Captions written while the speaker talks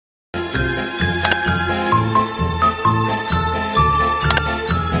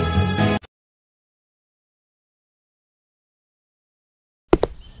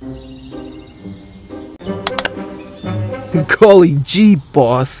Golly gee,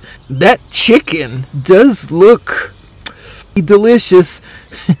 boss, that chicken does look delicious.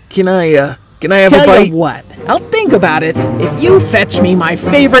 Can I have a bite? Tell you what, I'll think about it if you fetch me my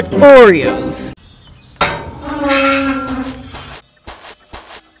favorite Oreos.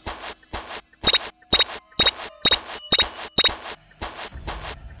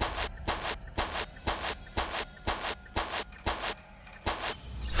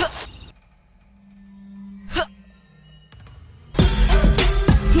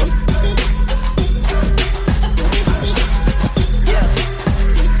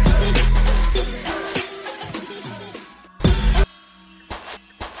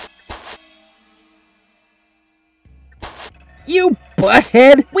 You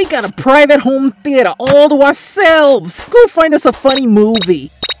butthead! We got a private home theater all to ourselves! Go find us a funny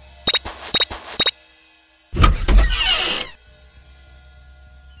movie!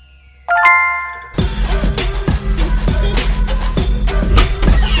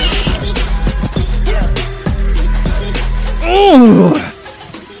 Ugh.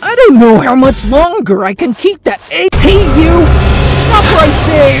 I don't know how much longer I can keep that egg. Hey you! Stop right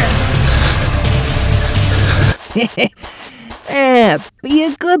there! Be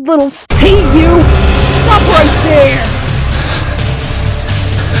a good little Hey you! Stop right there!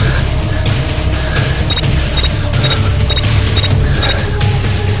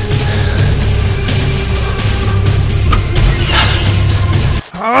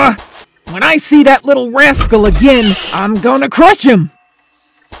 When I see that little rascal again, I'm gonna crush him!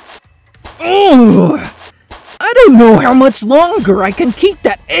 Ugh. I don't know how much longer I can keep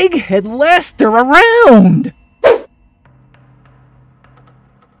that egghead Lester around!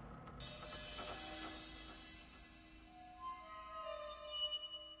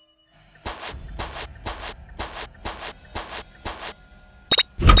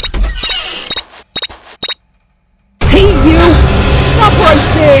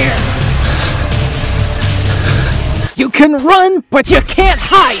 Right there! You can run, but you can't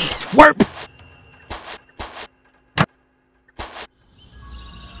hide, twerp!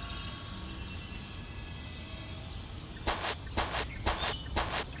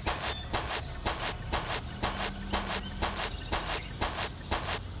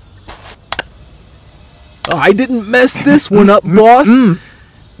 Oh, I didn't mess this one up, boss.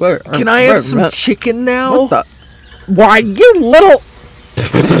 Can I have some chicken now? What the? Why, you little...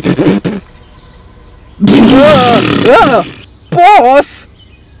 Boss!